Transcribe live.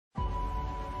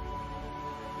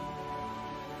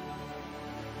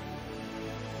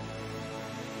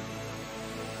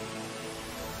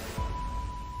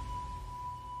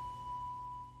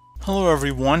Hello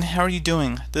everyone, how are you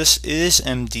doing? This is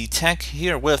MD Tech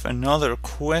here with another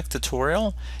quick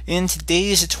tutorial. In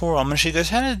today's tutorial, I'm going to show you guys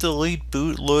how to delete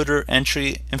bootloader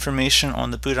entry information on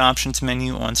the boot options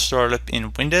menu on startup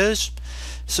in Windows.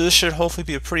 So this should hopefully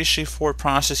be a pretty straightforward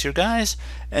process here, guys,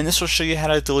 and this will show you how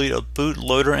to delete a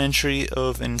bootloader entry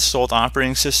of an installed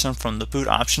operating system from the boot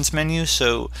options menu.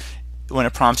 So when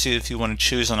it prompts you if you want to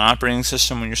choose an operating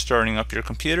system when you're starting up your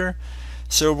computer.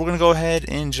 So we're going to go ahead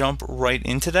and jump right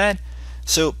into that.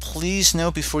 So please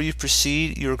note, before you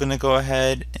proceed, you're going to go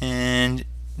ahead and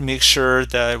make sure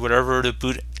that whatever the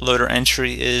bootloader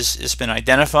entry is has been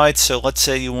identified. So let's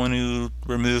say you want to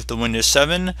remove the Windows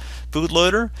 7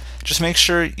 bootloader. Just make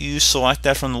sure you select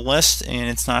that from the list and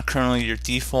it's not currently your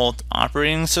default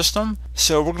operating system.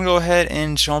 So we're going to go ahead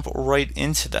and jump right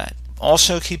into that.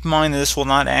 Also keep in mind that this will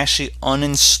not actually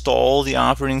uninstall the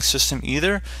operating system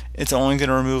either. It's only going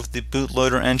to remove the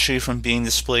bootloader entry from being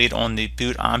displayed on the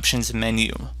boot options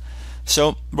menu.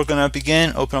 So we're going to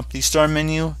begin, open up the start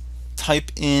menu,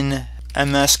 type in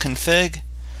msconfig.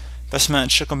 Best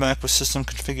match should come back with system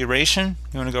configuration.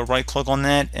 You want to go right click on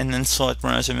that and then select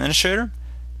run as administrator.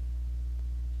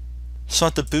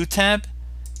 Select the boot tab.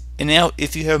 And now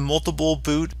if you have multiple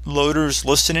bootloaders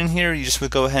listed in here, you just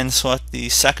would go ahead and select the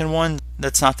second one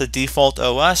that's not the default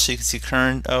OS. So you can see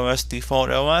current OS, default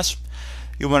OS.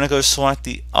 You want to go select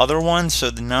the other one,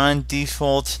 so the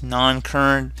non-default,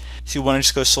 non-current. So you want to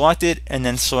just go select it and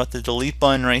then select the delete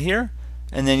button right here.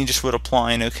 And then you just would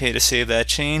apply and OK to save that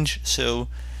change. So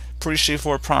pretty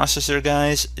straightforward process there,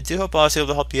 guys. I do hope I was able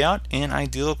to help you out, and I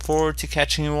do look forward to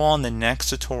catching you all in the next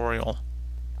tutorial.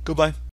 Goodbye.